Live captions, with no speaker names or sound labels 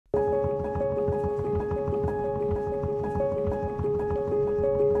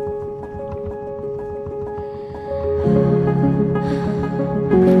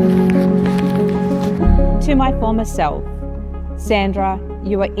To my former self, Sandra,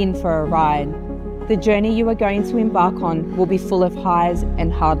 you are in for a ride. The journey you are going to embark on will be full of highs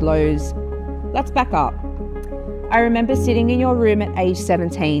and hard lows. Let's back up. I remember sitting in your room at age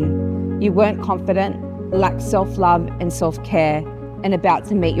 17. You weren't confident, lacked self-love and self-care, and about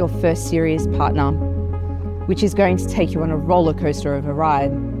to meet your first serious partner, which is going to take you on a roller coaster of a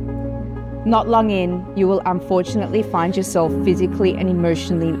ride. Not long in, you will unfortunately find yourself physically and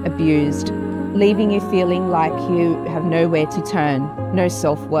emotionally abused, leaving you feeling like you have nowhere to turn, no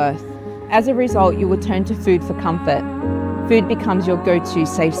self-worth. As a result, you will turn to food for comfort. Food becomes your go-to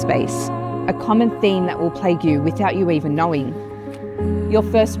safe space, a common theme that will plague you without you even knowing. Your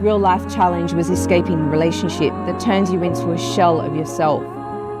first real-life challenge was escaping a relationship that turns you into a shell of yourself,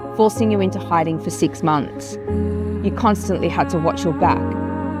 forcing you into hiding for 6 months. You constantly had to watch your back.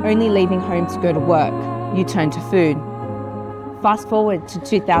 Only leaving home to go to work, you turned to food. Fast forward to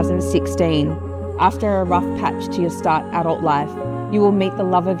 2016. After a rough patch to your start adult life, you will meet the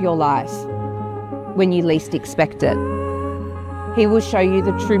love of your life when you least expect it. He will show you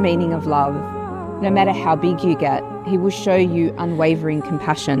the true meaning of love. No matter how big you get, he will show you unwavering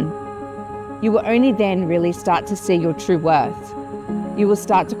compassion. You will only then really start to see your true worth. You will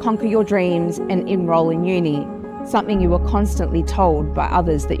start to conquer your dreams and enroll in uni, something you were constantly told by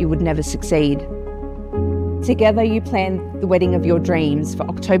others that you would never succeed. Together you plan the wedding of your dreams for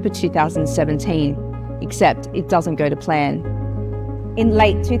October 2017, except it doesn't go to plan. In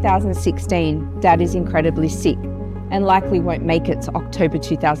late 2016, Dad is incredibly sick and likely won't make it to October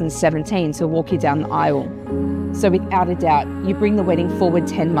 2017 to walk you down the aisle. So without a doubt, you bring the wedding forward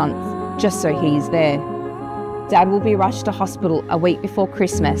 10 months, just so he is there. Dad will be rushed to hospital a week before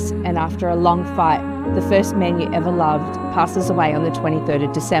Christmas, and after a long fight, the first man you ever loved passes away on the 23rd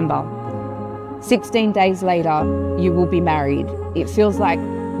of December. 16 days later, you will be married. It feels like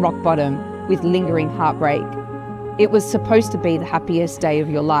rock bottom with lingering heartbreak. It was supposed to be the happiest day of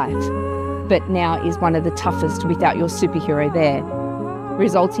your life, but now is one of the toughest without your superhero there,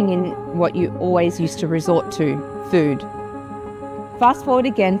 resulting in what you always used to resort to, food. Fast forward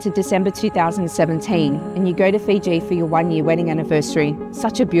again to December 2017, and you go to Fiji for your 1-year wedding anniversary.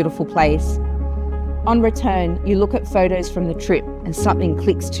 Such a beautiful place. On return, you look at photos from the trip and something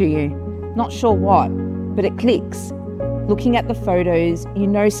clicks to you. Not sure what, but it clicks. Looking at the photos, you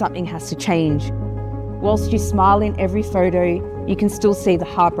know something has to change. Whilst you smile in every photo, you can still see the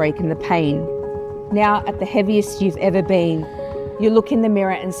heartbreak and the pain. Now, at the heaviest you've ever been, you look in the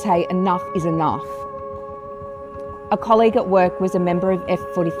mirror and say, enough is enough. A colleague at work was a member of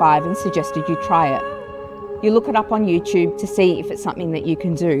F45 and suggested you try it. You look it up on YouTube to see if it's something that you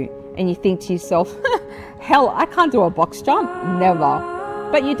can do, and you think to yourself, hell, I can't do a box jump, never.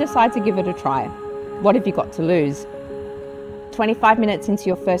 But you decide to give it a try. What have you got to lose? 25 minutes into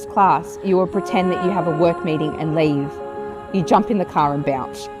your first class, you will pretend that you have a work meeting and leave. You jump in the car and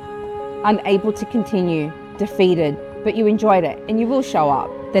bounce. Unable to continue, defeated, but you enjoyed it, and you will show up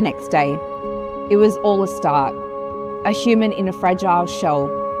the next day. It was all a start. A human in a fragile shell,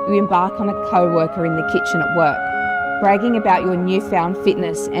 you embark on a co-worker in the kitchen at work, bragging about your newfound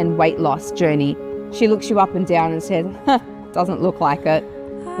fitness and weight loss journey. She looks you up and down and says, doesn't look like it.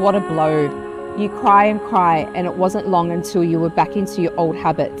 What a blow. You cry and cry, and it wasn't long until you were back into your old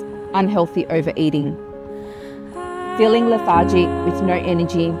habits, unhealthy overeating. Feeling lethargic with no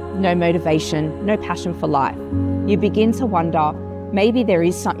energy, no motivation, no passion for life. You begin to wonder, maybe there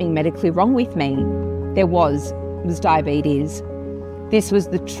is something medically wrong with me. There was diabetes. This was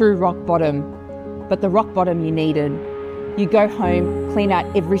the true rock bottom, but the rock bottom you needed. You go home, clean out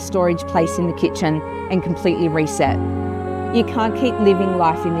every storage place in the kitchen, and completely reset. You can't keep living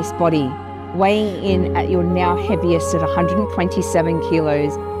life in this body. Weighing in at your now heaviest at 127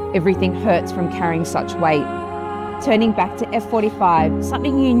 kilos, everything hurts from carrying such weight. Turning back to F45,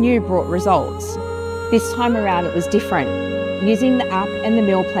 something you knew brought results. This time around it was different. Using the app and the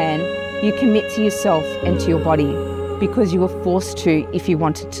meal plan, you commit to yourself and to your body because you were forced to if you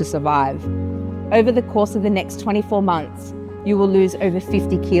wanted to survive. Over the course of the next 24 months, you will lose over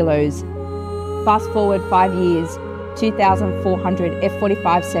 50 kilos. Fast forward 5 years, 2,400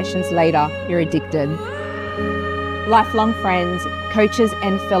 F45 sessions later, you're addicted. Lifelong friends, coaches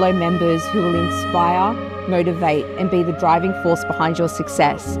and fellow members who will inspire, motivate and be the driving force behind your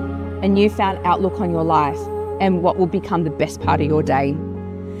success, a newfound outlook on your life and what will become the best part of your day.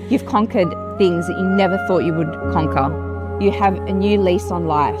 You've conquered things that you never thought you would conquer. You have a new lease on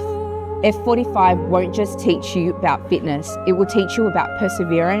life. F45 won't just teach you about fitness, it will teach you about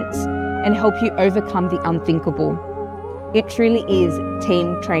perseverance and help you overcome the unthinkable. It truly is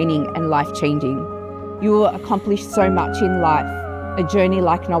team training and life-changing. You will accomplish so much in life, a journey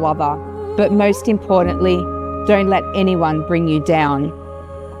like no other, but most importantly, don't let anyone bring you down.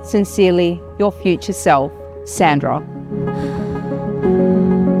 Sincerely, your future self, Sandra.